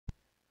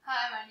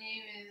Hi, my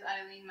name is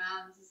Eileen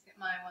Mao. This is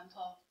my 112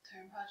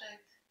 term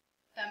project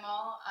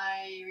demo.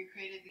 I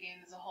recreated the game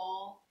as a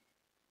whole.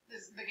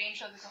 The game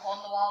shows there's a hole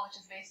in the wall, which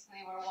is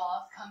basically where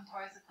walls come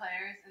towards the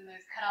players, and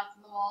there's cutouts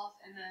in the walls,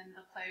 and then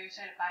the players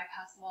try to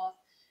bypass the walls,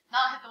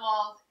 not hit the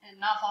walls, and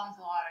not fall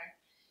into the water.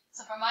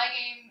 So for my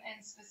game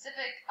in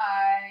specific,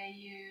 I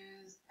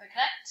used the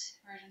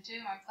Kinect version 2,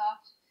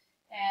 Microsoft,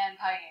 and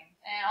Pygame.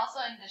 And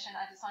also in addition,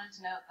 I just wanted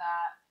to note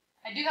that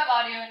I do have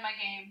audio in my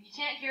game. You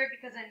can't hear it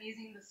because I'm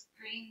using the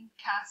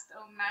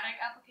Screencast-O-Matic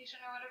application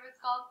or whatever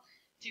it's called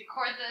to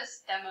record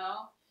this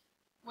demo,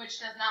 which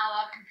does not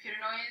allow computer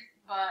noise,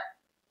 but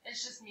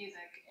it's just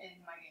music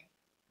in my game.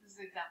 This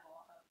is an example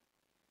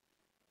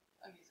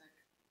of music.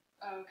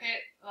 Okay,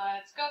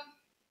 let's go.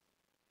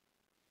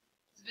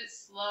 It's a bit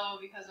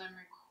slow because I'm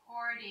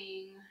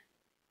recording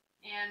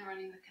and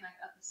running the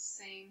Kinect at the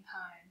same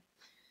time,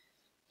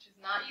 which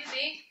is not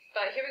easy,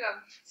 but here we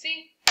go.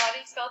 See?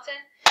 Body, skeleton.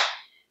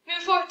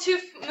 Move forward,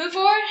 move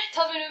forward,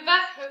 tells me to move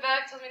back,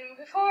 tells me to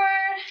move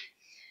forward.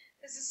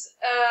 This is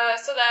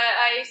so that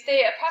I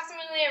stay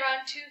approximately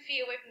around 2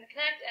 feet away from the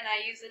Kinect, and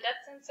I use the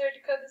depth sensor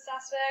to code this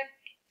aspect.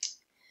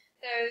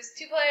 There's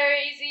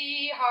 2-player,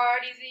 easy,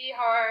 hard,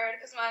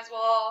 customize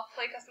wall,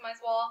 play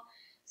customize wall.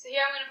 So here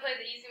I'm going to play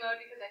the easy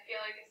mode because I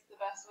feel like it's the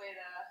best way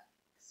to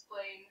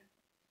explain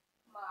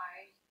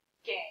my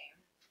game.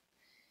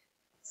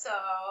 So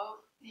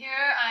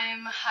here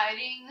I'm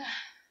hiding,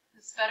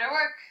 this better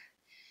work.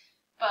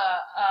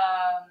 But,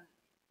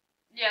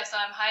 yeah, so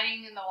I'm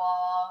hiding in the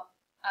wall.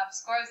 I have a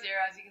score of 0,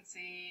 as you can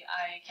see.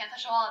 I can't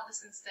touch the wall at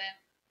this instant.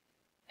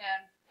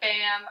 And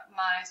bam,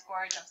 my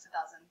score jumps to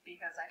 1,000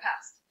 because I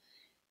passed.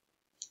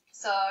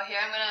 So here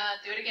I'm going to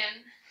do it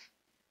again.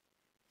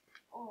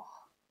 Oh,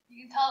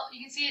 you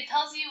can see it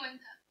tells you when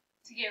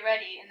to get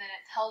ready, and then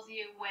it tells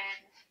you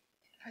when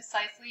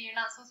precisely you're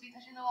not supposed to be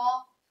touching the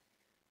wall.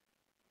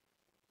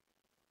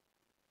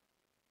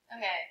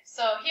 Okay,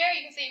 so here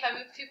you can see if I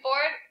move too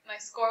forward, my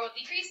score will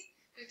decrease.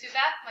 Move too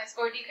back, my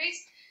score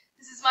decrease.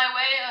 This is my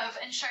way of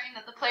ensuring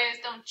that the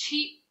players don't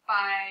cheat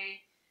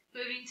by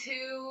moving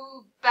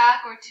too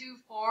back or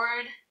too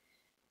forward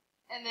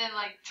and then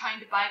like trying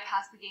to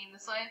bypass the game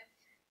this way.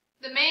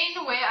 The main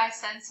way I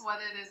sense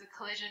whether there's a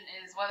collision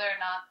is whether or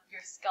not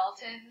your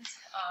skeletons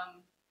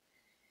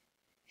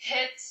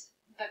hit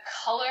the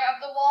color of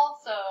the wall.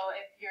 So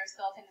if your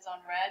skeleton is on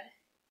red,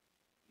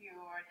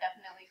 you're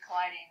definitely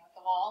colliding with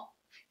the wall.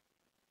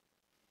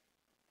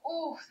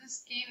 Oh,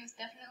 this game is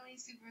definitely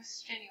super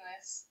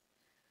strenuous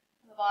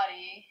for the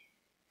body.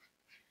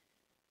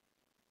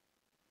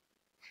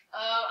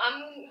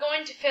 I'm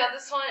going to fail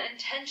this one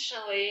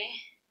intentionally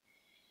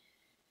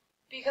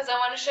because I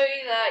want to show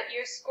you that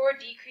your score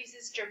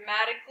decreases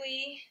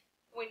dramatically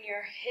when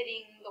you're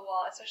hitting the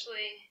wall,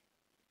 especially,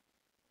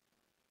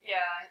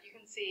 yeah, you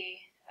can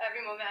see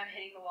every moment I'm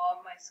hitting the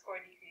wall, my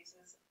score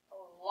decreases a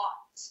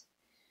lot.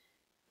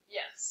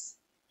 Yes.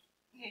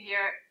 You can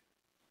hear it.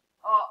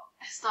 Oh,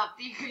 stop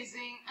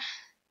decreasing.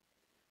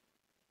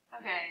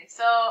 Okay,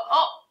 so,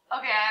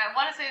 okay, I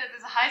want to say that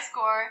there's a high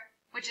score,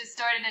 which is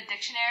stored in a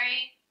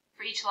dictionary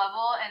for each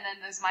level, and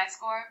then there's my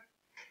score.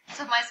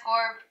 So if my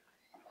score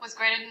was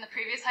greater than the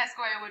previous high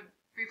score, it would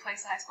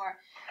replace the high score.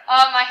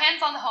 My hand's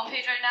on the home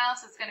page right now,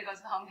 so it's going to go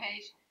to the home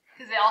page,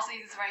 because it also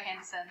uses right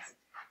hand sense.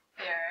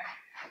 Here.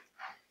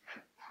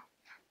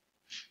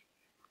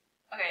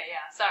 Okay,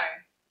 yeah, sorry.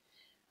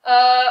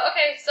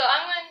 Okay, so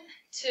I'm going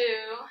to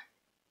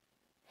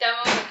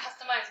demo the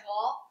customized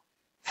wall.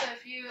 So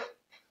if you,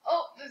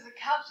 there's a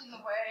couch in the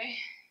way.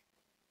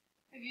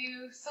 If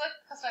you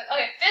select customize,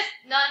 okay, fist,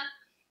 none,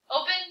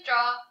 open,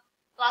 draw,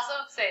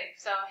 lasso, save.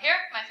 So here,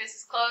 my fist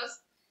is closed.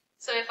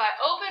 So if I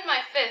open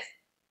my fist,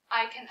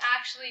 I can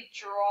actually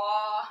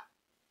draw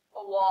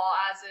a wall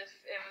as if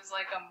it was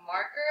like a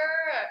marker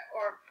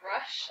or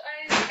brush,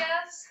 I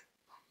guess.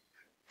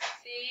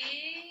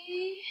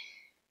 See?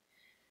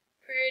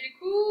 Pretty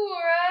cool,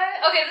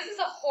 right? Okay, this is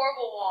a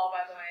horrible wall,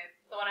 by the way,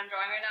 the one I'm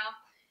drawing right now.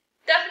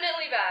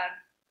 Definitely bad.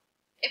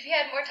 If you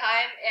had more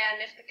time,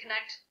 and if the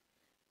Kinect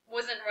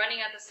wasn't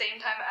running at the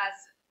same time as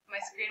my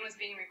screen was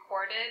being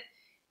recorded,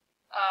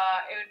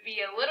 it would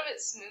be a little bit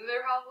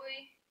smoother,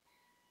 probably.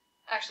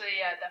 Actually,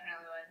 yeah, it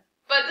definitely would.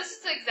 But this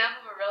is an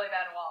example of a really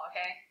bad wall,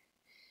 okay?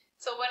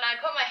 So when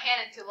I put my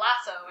hand into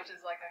lasso, which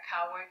is like a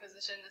cowboy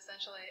position,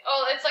 essentially.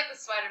 Oh, it's like the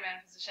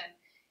Spider-Man position.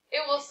 It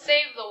will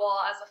save the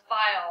wall as a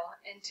file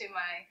into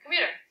my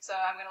computer. So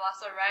I'm going to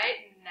lasso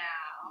right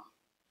now.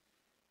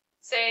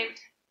 Saved.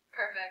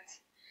 Perfect.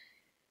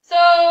 So,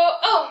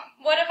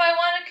 what if I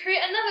want to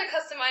create another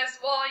customized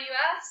wall, you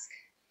ask?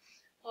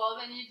 Well,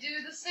 then you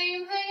do the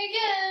same thing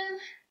again.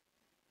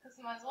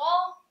 Customize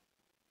wall.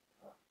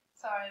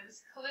 Sorry,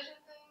 this collision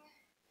thing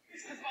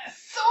is because my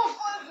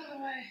sofa's in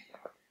the way.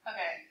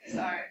 Okay,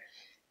 sorry.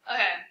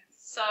 Okay,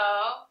 so,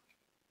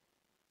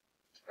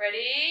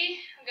 ready?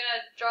 I'm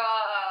gonna draw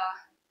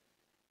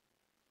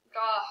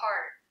a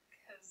heart,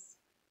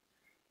 because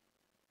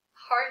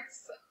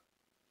hearts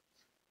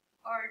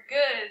are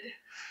good.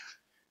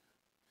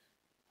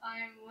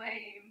 I'm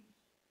lame,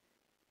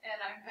 and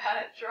I'm bad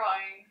at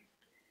drawing.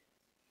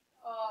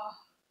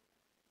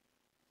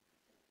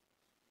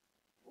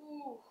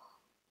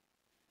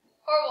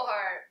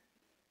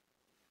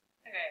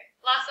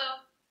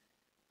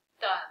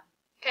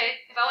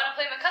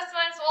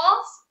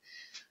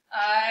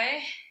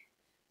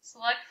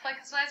 I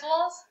customize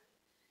walls.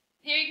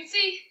 Here you can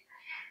see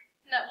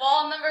that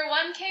wall number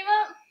 1 came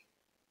up,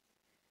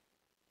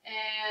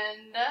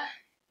 and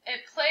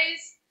it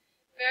plays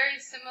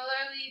very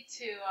similarly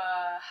to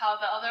how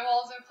the other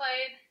walls are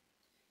played.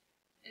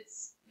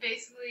 It's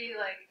basically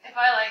like, if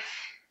I like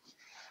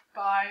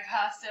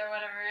bypassed it or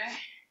whatever,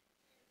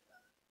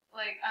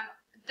 like I'm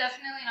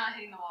definitely not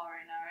hitting the wall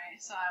right now, right?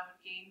 So I would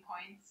gain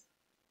points.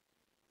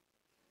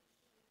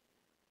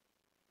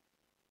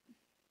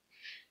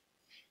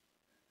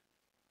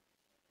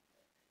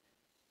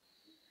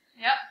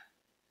 Yep,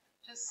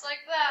 just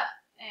like that.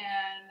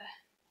 And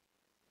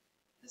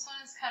this one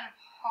is kind of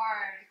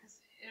hard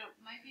because it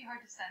might be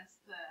hard to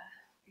sense the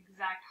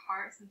exact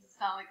heart since it's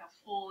not like a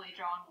fully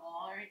drawn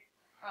wall, right?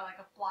 Or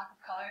like a block of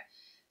color.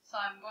 So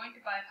I'm going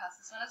to bypass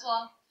this one as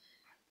well.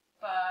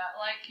 But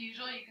like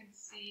usual, you can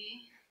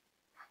see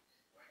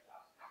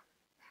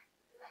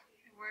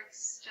it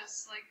works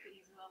just like the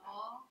easy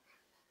level.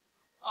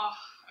 Oh,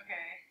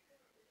 okay.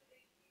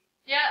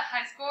 Yeah,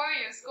 high score,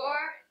 your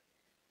score.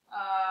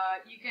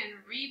 You can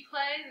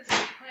replay, this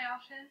replay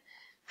option.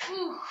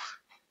 Whew.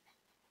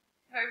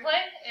 If I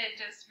replay, it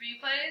just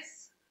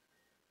replays.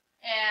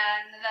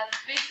 And that's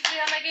basically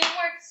how my game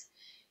works.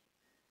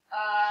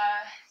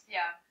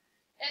 Yeah.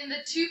 In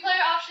the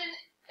 2-player option,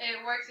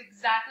 it works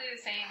exactly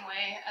the same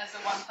way as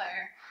the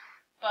 1-player,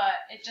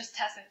 but it just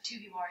tests if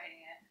 2 people are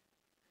hitting it.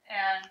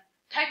 And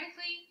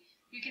technically,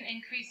 you can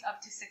increase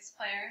up to 6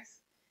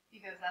 players,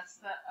 because that's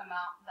the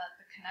amount that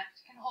the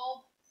Kinect can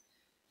hold.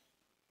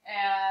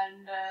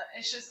 And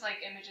it's just like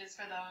images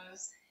for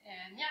those.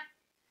 And yeah,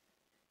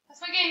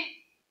 that's my game.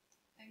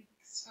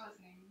 Thanks for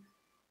listening.